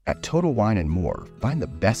At Total Wine & More, find the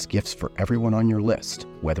best gifts for everyone on your list,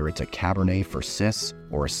 whether it's a Cabernet for Sis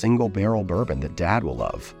or a single barrel bourbon that Dad will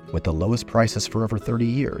love. With the lowest prices for over 30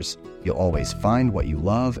 years, you'll always find what you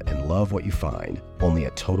love and love what you find. Only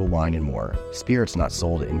at Total Wine & More. Spirits not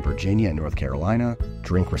sold in Virginia and North Carolina.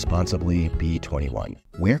 Drink responsibly. Be 21.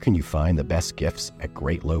 Where can you find the best gifts at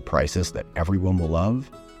great low prices that everyone will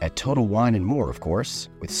love? At Total Wine & More, of course.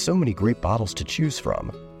 With so many great bottles to choose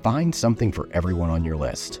from. Find something for everyone on your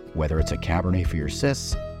list, whether it's a Cabernet for your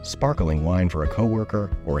sis, sparkling wine for a coworker,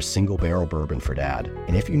 or a single barrel bourbon for Dad.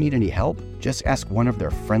 And if you need any help, just ask one of their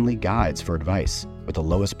friendly guides for advice. With the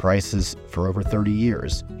lowest prices for over 30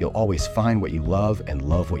 years, you'll always find what you love and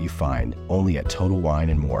love what you find. Only at Total Wine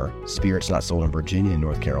 & More. Spirits not sold in Virginia and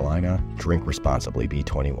North Carolina. Drink responsibly. Be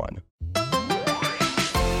 21.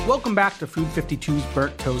 Welcome back to Food 52's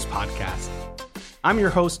Burnt Toast Podcast. I'm your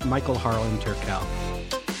host, Michael Harlan Turkel.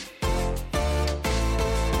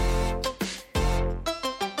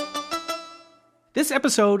 This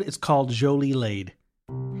episode is called Jolie Laide.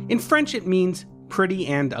 In French, it means pretty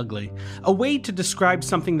and ugly, a way to describe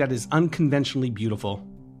something that is unconventionally beautiful.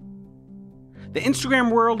 The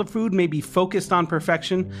Instagram world of food may be focused on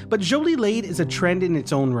perfection, but Jolie Laide is a trend in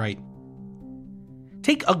its own right.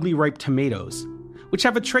 Take ugly ripe tomatoes, which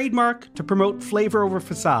have a trademark to promote flavor over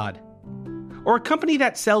facade, or a company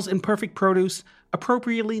that sells imperfect produce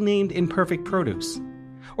appropriately named Imperfect Produce,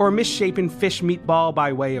 or a misshapen fish meatball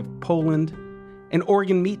by way of Poland, an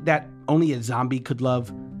organ meat that only a zombie could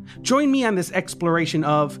love. Join me on this exploration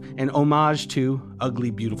of an homage to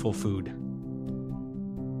ugly, beautiful food.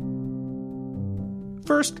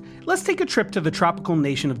 First, let's take a trip to the tropical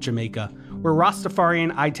nation of Jamaica, where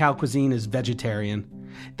Rastafarian Ital cuisine is vegetarian.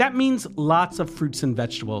 That means lots of fruits and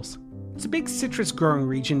vegetables. It's a big citrus growing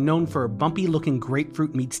region known for bumpy-looking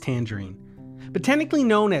grapefruit meets tangerine. Botanically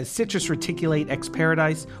known as Citrus reticulate ex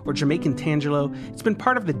paradise or Jamaican tangelo, it's been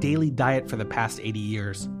part of the daily diet for the past 80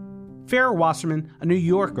 years. Farrah Wasserman, a New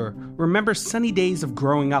Yorker, remembers sunny days of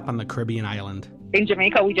growing up on the Caribbean island. In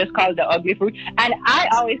Jamaica, we just call it the ugly fruit. And I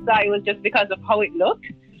always thought it was just because of how it looked.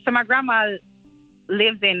 So my grandma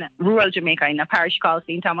lives in rural Jamaica in a parish called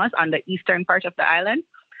St. Thomas on the eastern part of the island.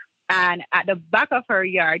 And at the back of her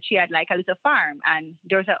yard, she had like a little farm. And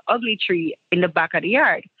there was an ugly tree in the back of the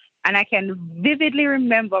yard. And I can vividly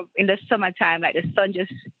remember in the summertime, like the sun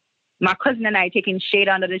just, my cousin and I taking shade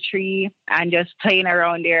under the tree and just playing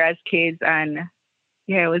around there as kids. And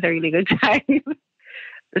yeah, it was a really good time.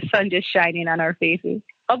 The sun just shining on our faces.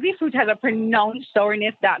 Ugly fruit has a pronounced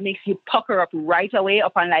sourness that makes you pucker up right away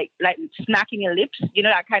upon like smacking your lips. You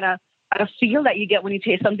know, that kind of feel that you get when you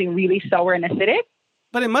taste something really sour and acidic.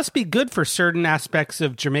 But it must be good for certain aspects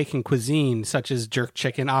of Jamaican cuisine, such as jerk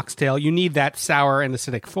chicken, oxtail. You need that sour and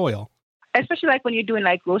acidic foil. Especially like when you're doing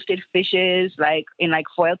like roasted fishes, like in like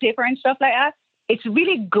foil paper and stuff like that. It's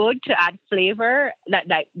really good to add flavor,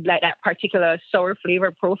 that particular sour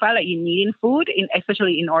flavor profile that you need in food,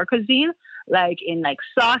 especially in our cuisine, like in like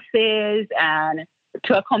sauces and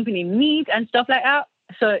to accompany meat and stuff like that.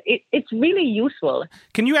 So it's really useful.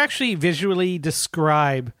 Can you actually visually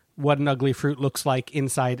describe what an ugly fruit looks like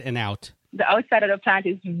inside and out? The outside of the plant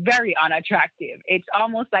is very unattractive. It's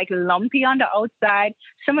almost like lumpy on the outside.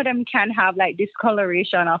 Some of them can have like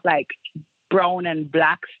discoloration of like brown and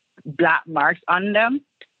black marks on them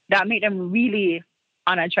that make them really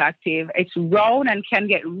unattractive. It's round and can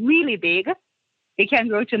get really big. It can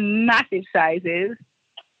grow to massive sizes.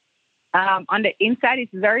 On the inside,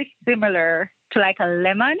 it's very similar to like a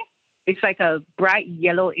lemon. It's like a bright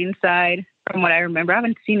yellow inside. From what I remember, I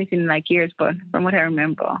haven't seen it in like years, but from what I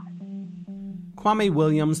remember. Kwame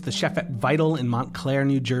Williams, the chef at Vital in Montclair,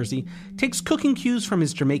 New Jersey, takes cooking cues from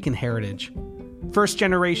his Jamaican heritage. First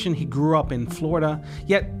generation, he grew up in Florida,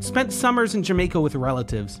 yet spent summers in Jamaica with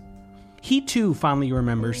relatives. He too fondly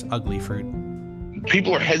remembers ugly fruit.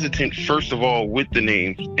 People are hesitant, first of all, with the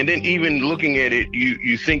name. And then even looking at it,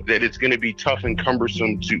 you think that it's going to be tough and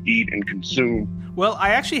cumbersome to eat and consume. Well, I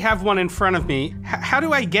actually have one in front of me. How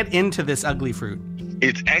do I get into this ugly fruit?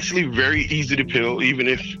 It's actually very easy to peel, even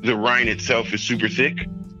if the rind itself is super thick.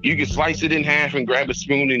 You can slice it in half and grab a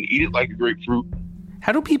spoon and eat it like a grapefruit.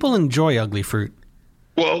 How do people enjoy ugly fruit?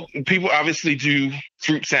 Well, people obviously do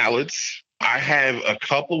fruit salads. I have a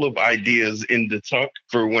couple of ideas in the tuck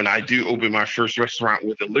for when I do open my first restaurant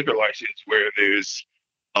with a liquor license, where there's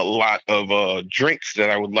a lot of drinks that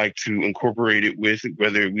I would like to incorporate it with,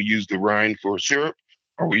 whether we use the rind for syrup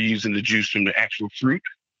or we're using the juice from the actual fruit.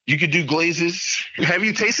 You could do glazes. Have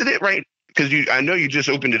you tasted it, right? Because I know you just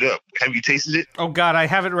opened it up. Have you tasted it? Oh, God, I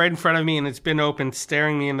have it right in front of me, and it's been open,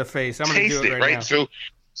 staring me in the face. I'm going to do it right now.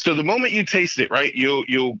 So the moment you taste it, right,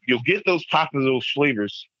 you'll get those pop of those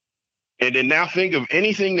flavors. And then now think of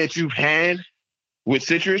anything that you've had with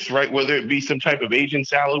citrus, right? Whether it be some type of Asian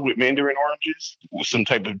salad with mandarin oranges, or some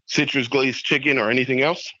type of citrus glazed chicken or anything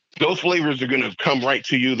else. Those flavors are going to come right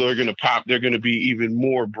to you. They're going to pop. They're going to be even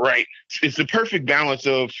more bright. It's the perfect balance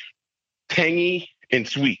of tangy and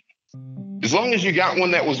sweet. As long as you got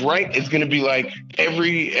one that was right, it's going to be like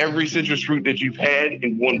every citrus fruit that you've had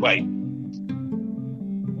in one bite.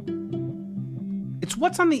 It's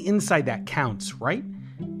what's on the inside that counts, right?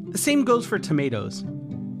 The same goes for tomatoes.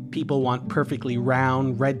 People want perfectly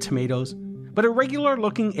round, red tomatoes, but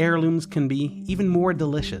irregular-looking heirlooms can be even more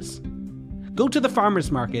delicious. Go to the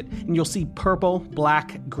farmer's market and you'll see purple,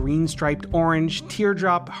 black, green-striped, orange,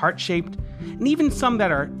 teardrop, heart-shaped, and even some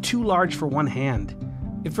that are too large for one hand.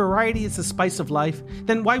 If variety is the spice of life,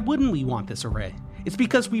 then why wouldn't we want this array? It's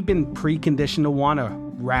because we've been preconditioned to want a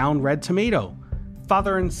round red tomato.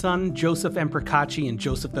 Father and son, Joseph M. Procacci and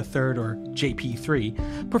Joseph III, or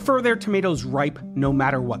JP3, prefer their tomatoes ripe no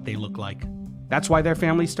matter what they look like. That's why their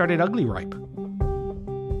family started Ugly Ripe.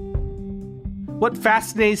 What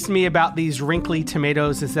fascinates me about these wrinkly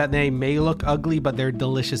tomatoes is that they may look ugly, but they're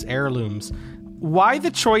delicious heirlooms. Why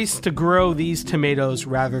the choice to grow these tomatoes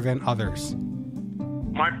rather than others?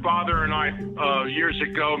 My father and I, years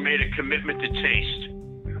ago, made a commitment to taste.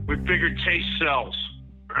 We figured taste sells.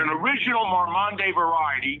 An original Marmande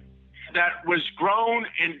variety that was grown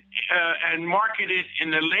and marketed in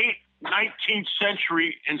the late 19th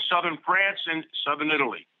century in southern France and southern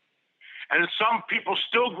Italy. And some people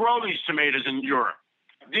still grow these tomatoes in Europe.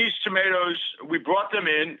 These tomatoes, we brought them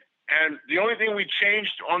in, and the only thing we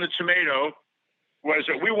changed on the tomato was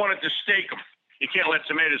that we wanted to stake them. You can't let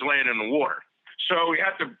tomatoes land in the water. So we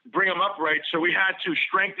had to bring them upright, so we had to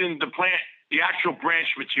strengthen the plant, the actual branch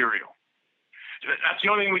material. That's the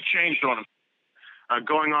only thing we changed on them.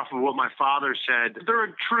 Going off of what my father said, they're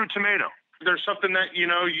a true tomato. They're something that,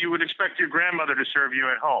 you would expect your grandmother to serve you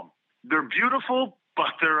at home. They're beautiful,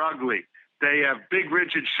 but they're ugly. They have big,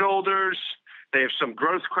 rigid shoulders. They have some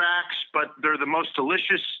growth cracks, but they're the most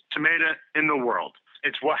delicious tomato in the world.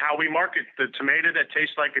 It's how we market the tomato that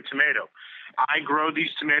tastes like a tomato. I grow these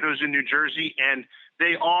tomatoes in New Jersey, and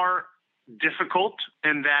they are difficult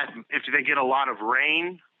in that if they get a lot of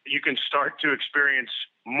rain, you can start to experience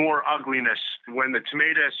more ugliness. When the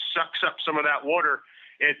tomato sucks up some of that water,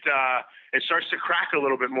 it starts to crack a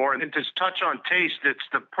little bit more. And to touch on taste, it's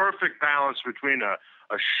the perfect balance between a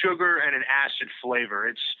sugar and an acid flavor.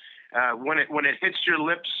 It's when it hits your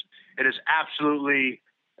lips, it is absolutely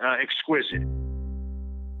exquisite.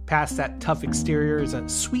 Past that tough exterior is a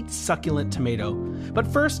sweet, succulent tomato. But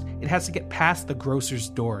first, it has to get past the grocer's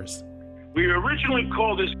doors. We originally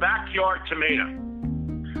called this backyard tomato,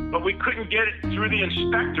 but we couldn't get it through the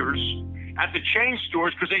inspectors at the chain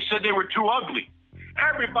stores because they said they were too ugly.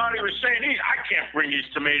 Everybody was saying, I can't bring these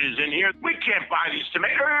tomatoes in here. We can't buy these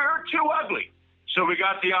tomatoes. They're too ugly. So we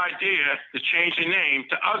got the idea to change the name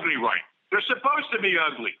to Ugly Ripe. They're supposed to be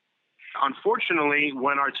ugly. Unfortunately,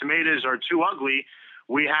 when our tomatoes are too ugly,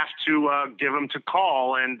 we have to give them to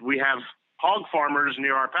call, and we have hog farmers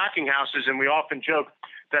near our packing houses, and we often joke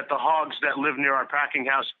that the hogs that live near our packing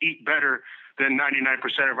house eat better than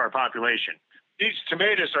 99% of our population. These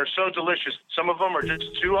tomatoes are so delicious. Some of them are just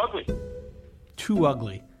too ugly. Too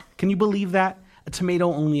ugly. Can you believe that? A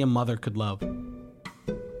tomato only a mother could love.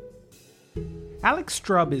 Alex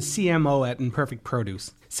Strubb is CMO at Imperfect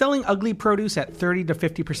Produce. Selling ugly produce at 30 to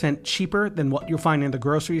 50% cheaper than what you'll find in the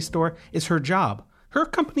grocery store is her job. Her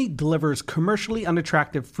company delivers commercially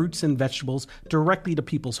unattractive fruits and vegetables directly to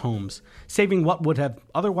people's homes, saving what would have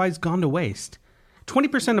otherwise gone to waste.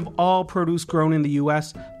 20% of all produce grown in the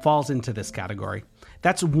U.S. falls into this category.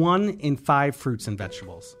 That's 1 in 5 fruits and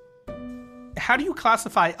vegetables. How do you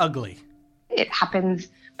classify ugly? It happens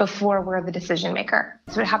before we're the decision maker.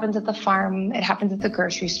 So it happens at the farm, it happens at the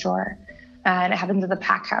grocery store, and it happens at the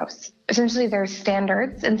pack house. Essentially, there's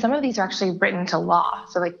standards, and some of these are actually written to law.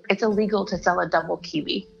 So it's illegal to sell a double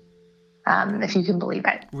kiwi, if you can believe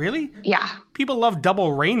it. Really? Yeah. People love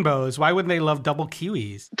double rainbows. Why wouldn't they love double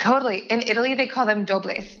kiwis? Totally. In Italy, they call them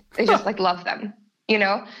dobles. They just love them,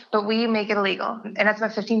 but we make it illegal. And that's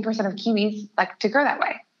about 15% of kiwis like to grow that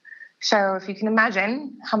way. So if you can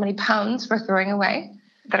imagine how many pounds we're throwing away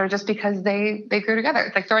that are just because they grew together.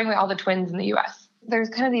 It's like throwing away all the twins in the U.S. There's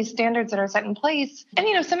kind of these standards that are set in place.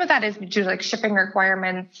 And, some of that is due to shipping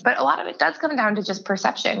requirements, but a lot of it does come down to just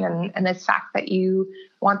perception and this fact that you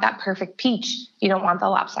want that perfect peach. You don't want the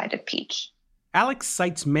lopsided peach. Alex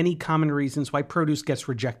cites many common reasons why produce gets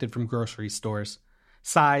rejected from grocery stores.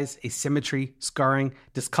 Size, asymmetry, scarring,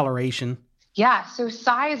 discoloration. Yeah, so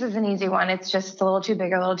size is an easy one. It's just a little too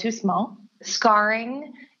big, a little too small.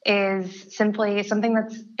 Scarring is simply something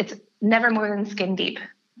it's never more than skin deep.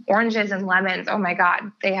 Oranges and lemons, oh my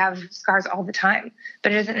God, they have scars all the time,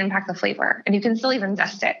 but it doesn't impact the flavor. And you can still even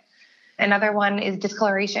zest it. Another one is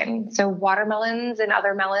discoloration. So watermelons and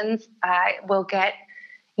other melons will get,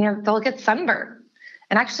 they'll get sunburn.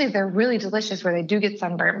 And actually, they're really delicious where they do get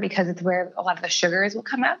sunburn because it's where a lot of the sugars will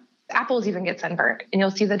come out. Apples even get sunburned, and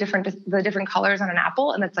you'll see the different colors on an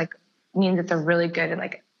apple, and it's like means it's a really good and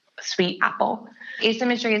like sweet apple.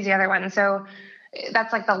 Asymmetry is the other one. So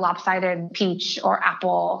that's like the lopsided peach or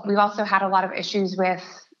apple. We've also had a lot of issues with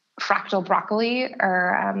fractal broccoli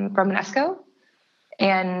or Romanesco,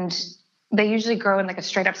 and they usually grow in like a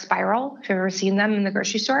straight up spiral, if you've ever seen them in the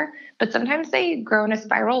grocery store, but sometimes they grow in a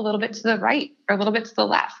spiral a little bit to the right or a little bit to the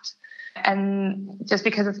left. And just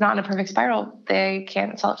because it's not in a perfect spiral, they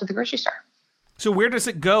can't sell it to the grocery store. So where does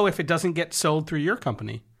it go if it doesn't get sold through your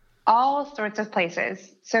company? All sorts of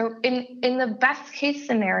places. So in the best case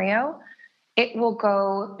scenario, it will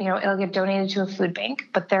go, it'll get donated to a food bank,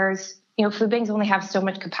 but there's, food banks only have so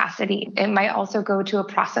much capacity. It might also go to a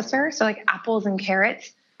processor. So like apples and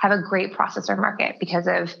carrots have a great processor market because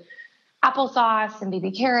of applesauce and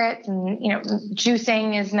baby carrots, and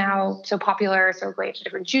juicing is now so popular, so great to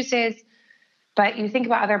different juices. But you think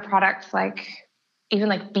about other products like even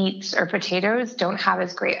like beets or potatoes don't have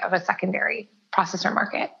as great of a secondary processor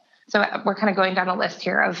market. So we're kind of going down a list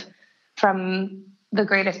here of from the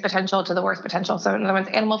greatest potential to the worst potential. So another one's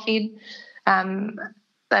animal feed.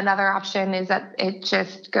 Another option is that it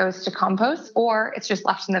just goes to compost, or it's just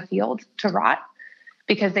left in the field to rot,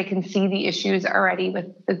 because they can see the issues already with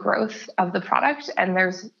the growth of the product, and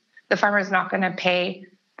the farmer's not going to pay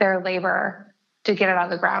their labor to get it out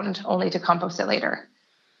of the ground only to compost it later.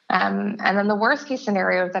 And then the worst case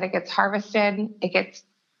scenario is that it gets harvested, it gets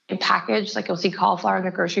packaged, like you'll see cauliflower in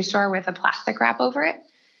the grocery store with a plastic wrap over it.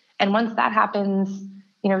 And once that happens,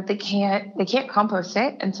 they can't compost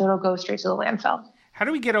it, and so it'll go straight to the landfill. How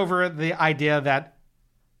do we get over the idea that,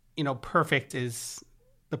 perfect is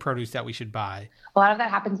the produce that we should buy? A lot of that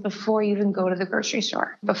happens before you even go to the grocery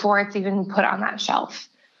store, before it's even put on that shelf.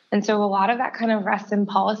 And so a lot of that kind of rests in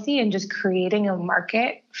policy and just creating a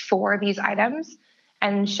market for these items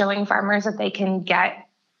and showing farmers that they can get,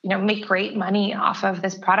 make great money off of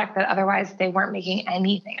this product that otherwise they weren't making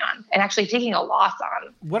anything on, and actually taking a loss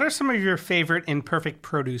on. What are some of your favorite imperfect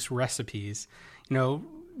produce recipes,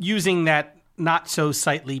 using that not so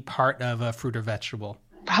sightly part of a fruit or vegetable?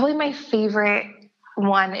 Probably my favorite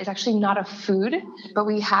one is actually not a food, but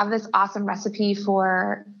we have this awesome recipe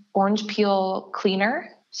for orange peel cleaner.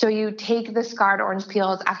 So you take the scarred orange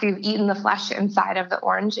peels after you've eaten the flesh inside of the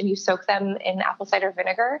orange, and you soak them in apple cider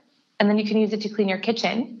vinegar, and then you can use it to clean your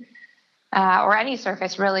kitchen or any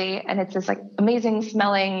surface really. And it's this like amazing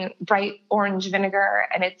smelling bright orange vinegar,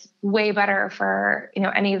 and it's way better for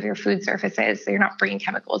any of your food surfaces, so you're not bringing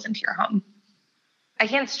chemicals into your home. I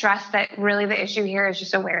can't stress that really the issue here is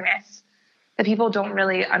just awareness. That people don't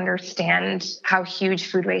really understand how huge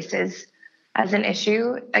food waste is as an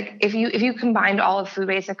issue. Like if you combined all of food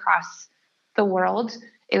waste across the world,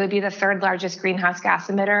 it would be the third largest greenhouse gas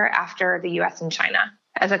emitter after the US and China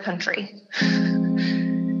as a country.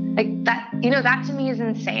 Like that, that to me is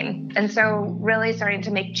insane. And so really starting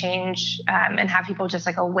to make change and have people just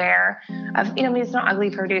like aware of, it's not ugly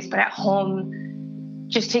produce, but at home,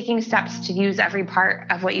 just taking steps to use every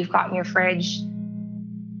part of what you've got in your fridge.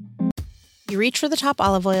 You reach for the top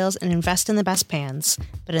olive oils and invest in the best pans.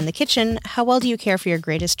 But in the kitchen, how well do you care for your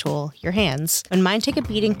greatest tool, your hands? When mine take a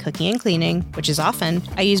beating cooking and cleaning, which is often,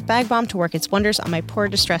 I use Bag Balm to work its wonders on my poor,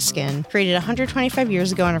 distressed skin. Created 125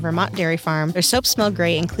 years ago on a Vermont dairy farm, their soaps smell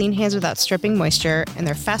great and clean hands without stripping moisture, and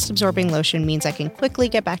their fast-absorbing lotion means I can quickly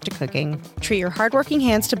get back to cooking. Treat your hardworking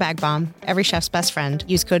hands to Bag Balm, every chef's best friend.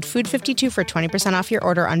 Use code FOOD52 for 20% off your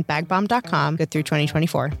order on bagbalm.com. Good through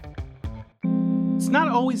 2024. It's not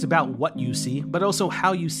always about what you see, but also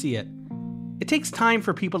how you see it. It takes time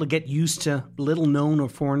for people to get used to little-known or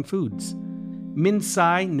foreign foods. Minh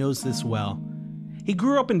Sai knows this well. He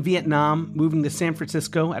grew up in Vietnam, moving to San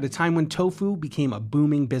Francisco at a time when tofu became a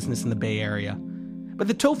booming business in the Bay Area. But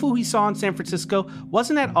the tofu he saw in San Francisco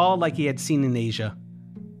wasn't at all like he had seen in Asia.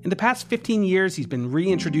 In the past 15 years, he's been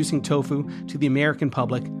reintroducing tofu to the American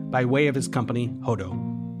public by way of his company, Hodo.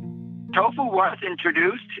 Tofu was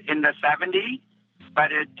introduced in the 70s. But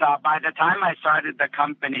by the time I started the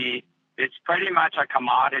company, it's pretty much a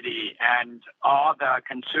commodity, and all the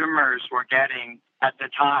consumers were getting at the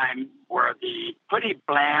time were the pretty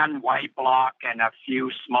bland white block and a few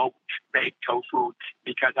smoked baked tofu,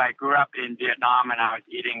 because I grew up in Vietnam and I was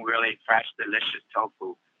eating really fresh, delicious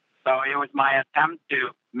tofu. So it was my attempt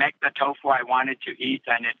to make the tofu I wanted to eat,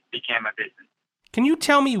 and it became a business. Can you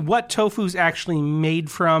tell me what tofu's actually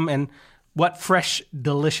made from and what fresh,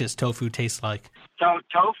 delicious tofu tastes like? So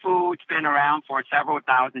tofu's been around for several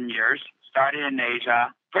thousand years, started in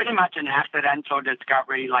Asia, pretty much an accidental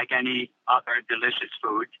discovery like any other delicious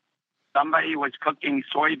food. Somebody was cooking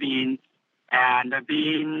soybeans, and the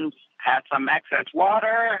beans had some excess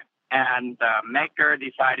water, and the maker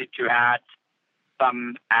decided to add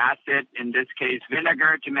some acid, in this case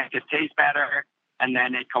vinegar, to make it taste better, and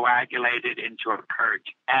then it coagulated into a curd.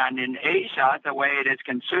 And in Asia, the way it is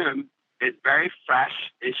consumed is very fresh.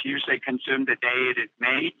 It's usually consumed the day it is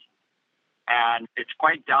made, and it's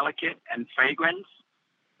quite delicate and fragrant.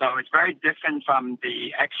 So it's very different from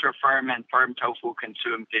the extra firm and firm tofu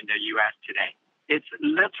consumed in the U.S. today. It's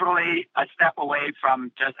literally a step away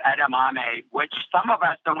from just edamame, which some of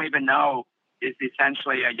us don't even know is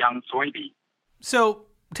essentially a young soybean. So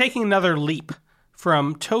taking another leap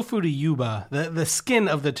from tofu to yuba, the skin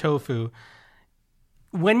of the tofu,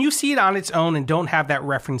 when you see it on its own and don't have that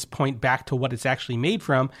reference point back to what it's actually made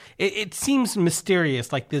from, it seems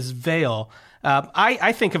mysterious, like this veil.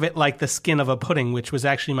 I think of it like the skin of a pudding, which was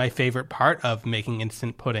actually my favorite part of making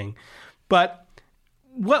instant pudding. But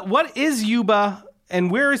what is yuba,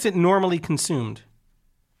 and where is it normally consumed?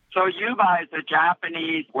 So yuba is a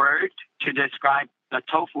Japanese word to describe the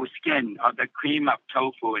tofu skin, or the cream of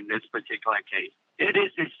tofu in this particular case. It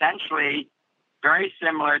is essentially very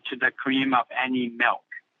similar to the cream of any milk.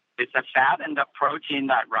 It's the fat and the protein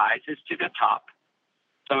that rises to the top.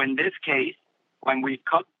 So in this case, when we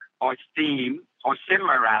cook or steam, or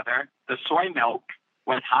simmer rather, the soy milk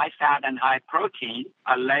with high fat and high protein,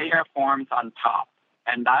 a layer forms on top.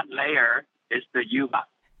 And that layer is the yuba.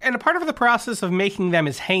 And a part of the process of making them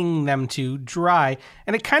is hanging them to dry,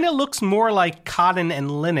 and it kind of looks more like cotton and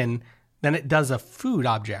linen than it does a food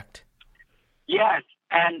object. Yes,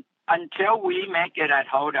 and until we make it at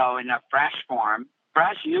Hodo in a fresh form,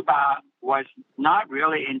 fresh yuba was not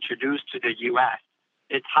really introduced to the U.S.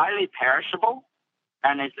 It's highly perishable,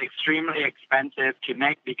 and it's extremely expensive to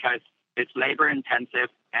make because it's labor-intensive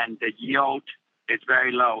and the yield is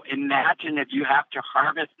very low. Imagine if you have to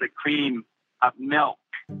harvest the cream of milk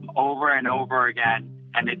over and over again,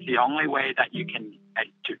 and it's the only way that you can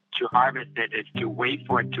to harvest it is to wait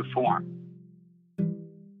for it to form.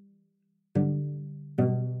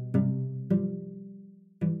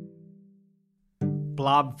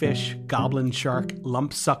 Blobfish, goblin shark,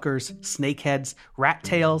 lump suckers, snakeheads, rat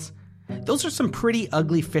tails. Those are some pretty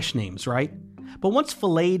ugly fish names, right? But once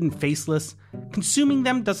filleted and faceless, consuming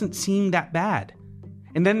them doesn't seem that bad.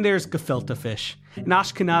 And then there's gefilte fish, an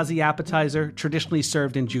Ashkenazi appetizer traditionally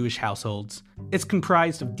served in Jewish households. It's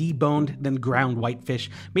comprised of deboned, then ground whitefish,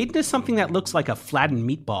 made into something that looks like a flattened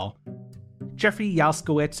meatball. Jeffrey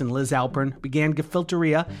Yaskowitz and Liz Alpern began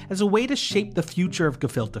Gefilteria as a way to shape the future of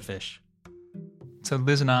gefilte fish. So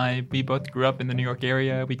Liz and I, we both grew up in the New York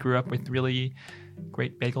area. We grew up with really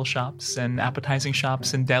great bagel shops and appetizing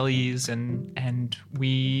shops and delis, and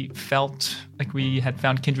we felt like we had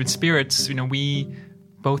found kindred spirits. You know, we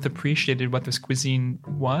both appreciated what this cuisine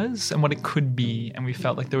was and what it could be, and we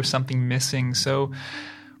felt like there was something missing. So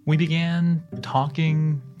we began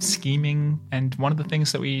talking, scheming, and one of the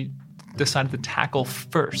things that we decided to tackle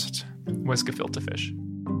first was gefilte fish.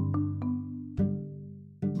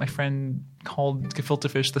 My friend called gefilte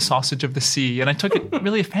fish the sausage of the sea, and I took it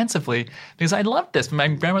really offensively because I loved this. My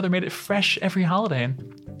grandmother made it fresh every holiday,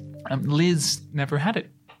 and Liz never had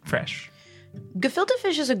it fresh. Gefilte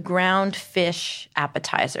fish is a ground fish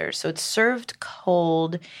appetizer, so it's served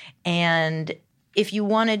cold, and if you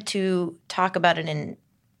wanted to talk about it in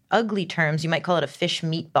ugly terms, you might call it a fish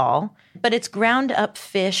meatball, but it's ground up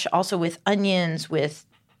fish also with onions, with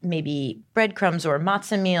maybe breadcrumbs or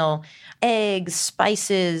matzah meal, eggs,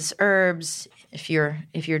 spices, herbs, if you're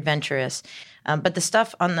adventurous. But the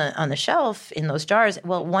stuff on the shelf in those jars,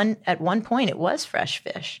 well, at one point it was fresh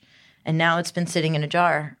fish, and now it's been sitting in a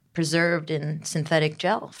jar, preserved in synthetic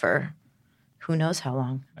gel for who knows how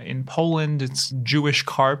long. In Poland, it's Jewish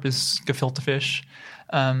carp is gefilte fish.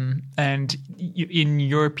 And in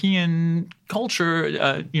European culture,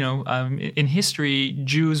 in history,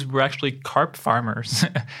 Jews were actually carp farmers,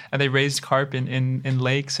 and they raised carp in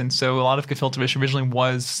lakes. And so a lot of gefilte fish originally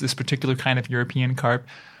was this particular kind of European carp.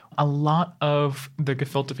 A lot of the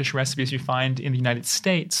gefilte fish recipes you find in the United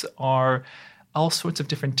States are all sorts of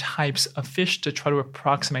different types of fish to try to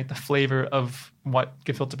approximate the flavor of what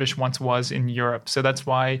gefilte fish once was in Europe. So that's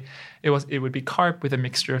why it would be carp with a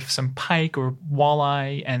mixture of some pike or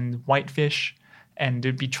walleye and whitefish, and it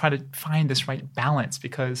would be try to find this right balance,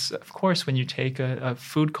 because of course when you take a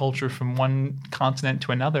food culture from one continent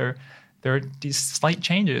to another, there are these slight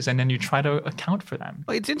changes, and then you try to account for them.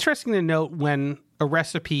 It's interesting to note when a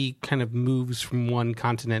recipe kind of moves from one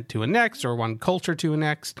continent to a next or one culture to a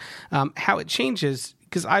next, how it changes.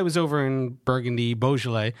 Because I was over in Burgundy,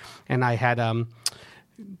 Beaujolais, and I had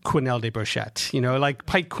quenelle de brochette, like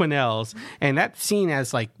pike quenelles. And that's seen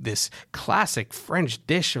as like this classic French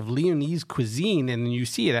dish of Lyonese cuisine. And you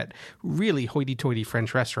see it at really hoity-toity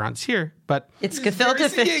French restaurants here. But it's gefilte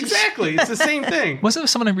fish. Yeah, exactly. It's the same thing. Wasn't there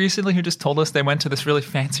someone recently who just told us they went to this really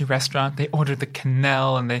fancy restaurant, they ordered the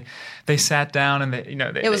quenelle, and they sat down and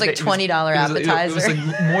it was like $20 appetizer. It was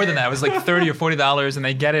like more than that. It was like $30 or $40, and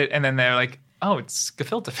they get it, and then they're like, oh, it's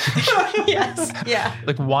gefilte fish. Yes. Yeah.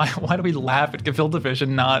 Like, why do we laugh at gefilte fish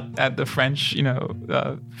and not at the French,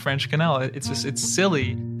 French quenelle? It's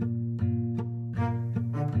silly.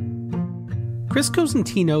 Chris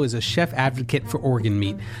Cosentino is a chef advocate for organ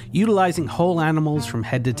meat, utilizing whole animals from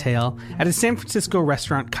head to tail at his San Francisco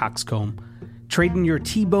restaurant Coxcomb. Trading your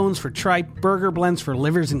T-bones for tripe, burger blends for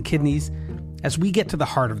livers and kidneys, as we get to the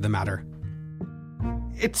heart of the matter.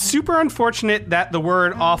 It's super unfortunate that the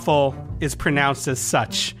word offal is pronounced as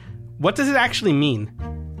such. What does it actually mean?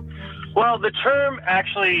 Well, the term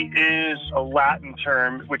actually is a Latin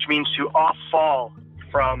term, which means to offal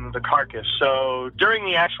from the carcass. So during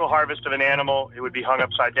the actual harvest of an animal, it would be hung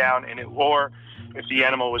upside down, or if the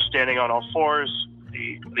animal was standing on all fours,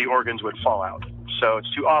 the organs would fall out. So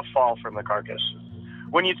it's to offal from the carcass.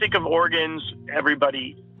 When you think of organs,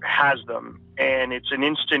 everybody has them, and it's an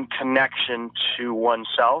instant connection to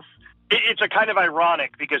oneself. It's a kind of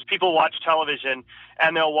ironic because people watch television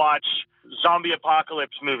and they'll watch zombie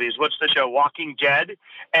apocalypse movies. What's the show? Walking Dead.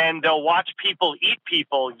 And they'll watch people eat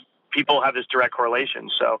people. People have this direct correlation,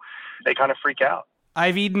 so they kind of freak out.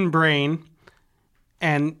 I've eaten brain,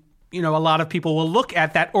 and, a lot of people will look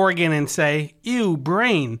at that organ and say, ew,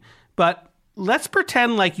 brain. But let's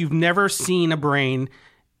pretend like you've never seen a brain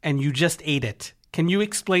and you just ate it. Can you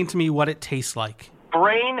explain to me what it tastes like?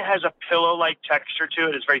 Brain has a pillow-like texture to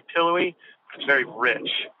it. It's very pillowy. It's very rich.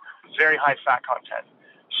 Very high fat content.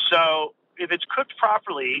 So if it's cooked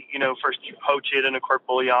properly, first you poach it in a court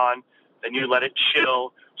bouillon, then you let it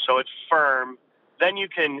chill so it's firm. Then you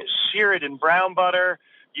can sear it in brown butter.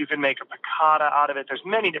 You can make a piccata out of it. There's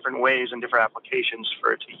many different ways and different applications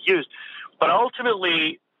for it to use. But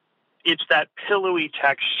ultimately, it's that pillowy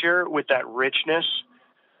texture with that richness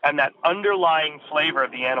and that underlying flavor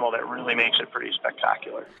of the animal that really makes it pretty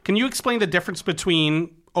spectacular. Can you explain the difference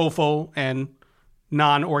between offal and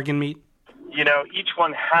non-organ meat? Each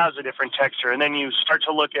one has a different texture. And then you start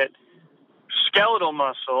to look at skeletal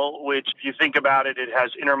muscle, which, if you think about it, it has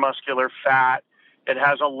intermuscular fat. It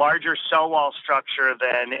has a larger cell wall structure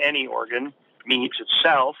than any organ, meat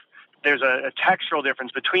itself. There's a textural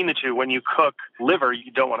difference between the two. When you cook liver,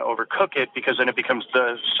 you don't want to overcook it because then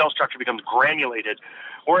the cell structure becomes granulated.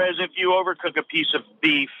 Whereas if you overcook a piece of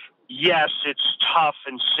beef, yes, it's tough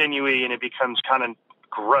and sinewy and it becomes kind of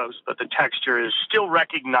gross, but the texture is still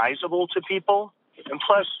recognizable to people. And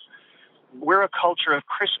plus, we're a culture of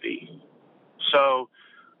crispy. So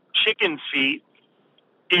chicken feet,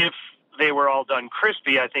 if they were all done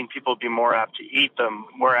crispy, I think people would be more apt to eat them.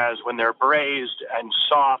 Whereas when they're braised and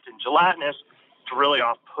soft and gelatinous, it's really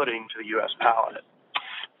off-putting to the U.S. palate.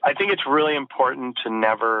 I think it's really important to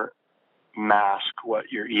never mask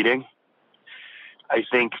what you're eating. I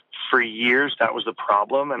think for years that was the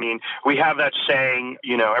problem. I mean, we have that saying,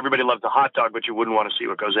 everybody loves the hot dog, but you wouldn't want to see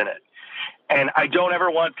what goes in it. And I don't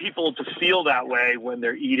ever want people to feel that way when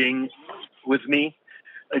they're eating with me.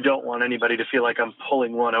 I don't want anybody to feel like I'm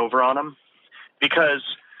pulling one over on them because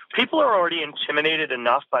people are already intimidated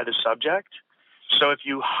enough by the subject. So if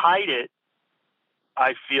you hide it,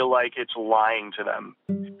 I feel like it's lying to them.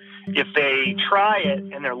 If they try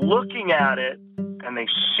it and they're looking at it and they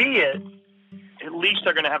see it, at least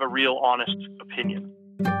they're going to have a real honest opinion.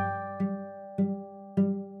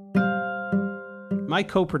 My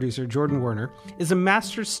co-producer, Jordan Werner, is a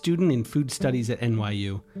master's student in food studies at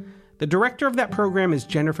NYU. The director of that program is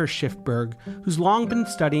Jennifer Schiffberg, who's long been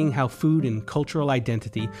studying how food and cultural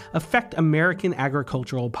identity affect American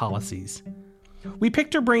agricultural policies. We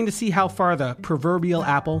picked her brain to see how far the proverbial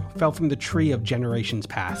apple fell from the tree of generations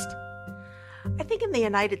past. I think in the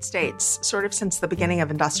United States, sort of since the beginning of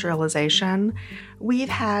industrialization, we've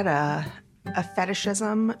had a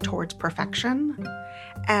fetishism towards perfection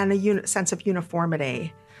and a sense of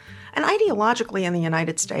uniformity. And ideologically in the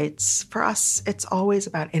United States, for us, it's always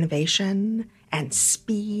about innovation and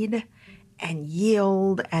speed and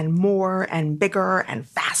yield and more and bigger and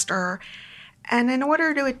faster. And in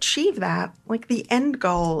order to achieve that, the end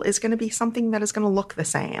goal is going to be something that is going to look the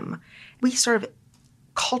same. We sort of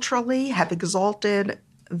culturally have exalted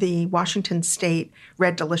the Washington State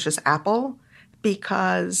Red Delicious apple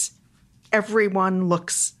because everyone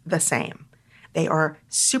looks the same. They are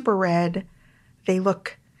super red. They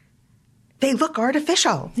look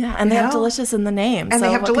artificial. Yeah, and they have delicious in the name. And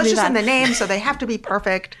they have delicious in the name, so they have to be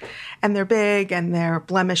perfect. And they're big and they're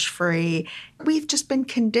blemish-free. We've just been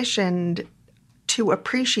conditioned to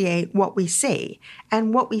appreciate what we see.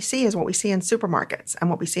 And what we see is what we see in supermarkets. And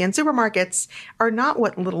what we see in supermarkets are not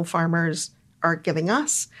what little farmers are giving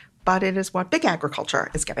us, but it is what big agriculture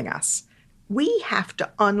is giving us. We have to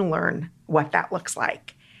unlearn what that looks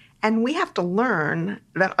like. And we have to learn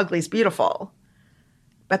that ugly is beautiful.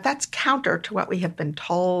 But that's counter to what we have been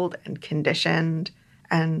told and conditioned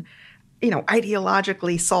and,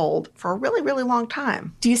 ideologically sold for a really, really long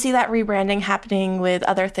time. Do you see that rebranding happening with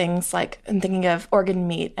other things, like I'm thinking of organ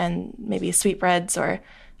meat and maybe sweetbreads or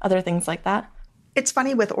other things like that? It's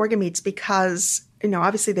funny with organ meats because,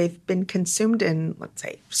 obviously they've been consumed in, let's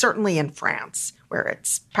say, certainly in France, where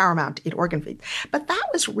it's paramount to eat organ meat. But that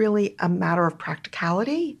was really a matter of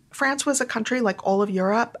practicality. France was a country like all of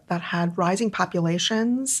Europe that had rising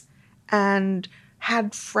populations and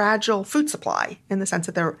had fragile food supply in the sense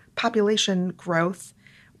that their population growth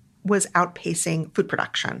was outpacing food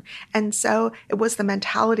production. And so it was the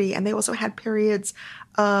mentality, and they also had periods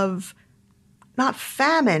of not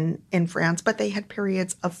famine in France, but they had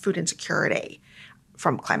periods of food insecurity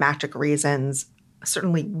from climatic reasons,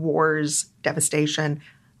 certainly wars, devastation,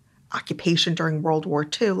 occupation during World War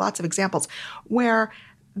II, lots of examples, where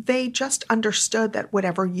they just understood that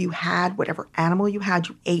whatever you had, whatever animal you had,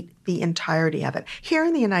 you ate the entirety of it. Here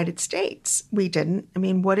in the United States, we didn't. I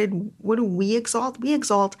mean, what do we exalt? We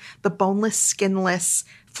exalt the boneless, skinless,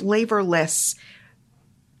 flavorless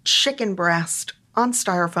chicken breast on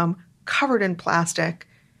styrofoam, covered in plastic,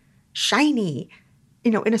 shiny,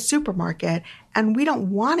 in a supermarket, and we don't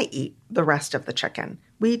want to eat the rest of the chicken.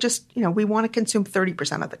 We just, we want to consume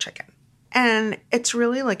 30% of the chicken. And it's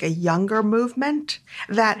really like a younger movement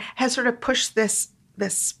that has sort of pushed this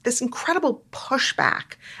incredible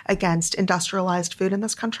pushback against industrialized food in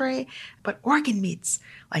this country. But organ meats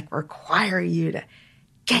require you to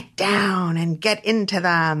get down and get into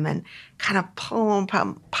them and kind of pull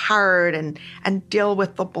them apart and deal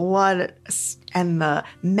with the blood and the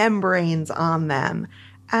membranes on them.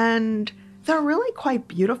 And they're really quite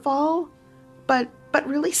beautiful, but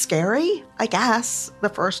really scary, I guess, the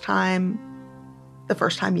first time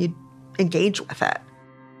you engage with it.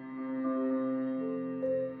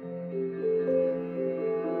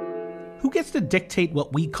 Who gets to dictate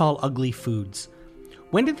what we call ugly foods?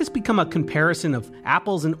 When did this become a comparison of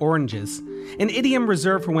apples and oranges? An idiom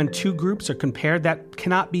reserved for when two groups are compared that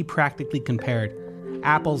cannot be practically compared.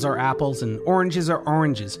 Apples are apples and oranges are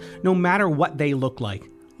oranges, no matter what they look like.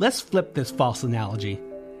 Let's flip this false analogy.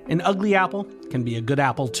 An ugly apple can be a good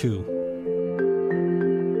apple too.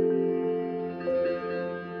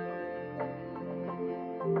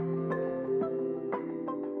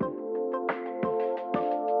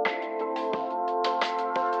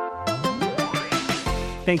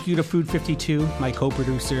 Thank you to Food 52, my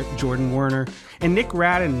co-producer Jordan Werner, and Nick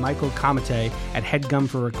Rad and Michael Kamate at HeadGum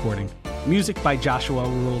for recording. Music by Joshua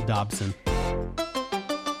Rule Dobson.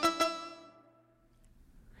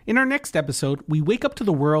 In our next episode, we wake up to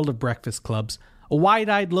the world of breakfast clubs, a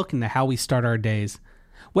wide-eyed look into how we start our days.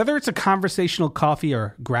 Whether it's a conversational coffee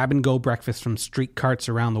or grab-and-go breakfast from street carts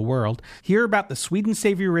around the world, hear about the sweet and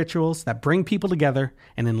savory rituals that bring people together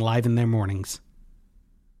and enliven their mornings.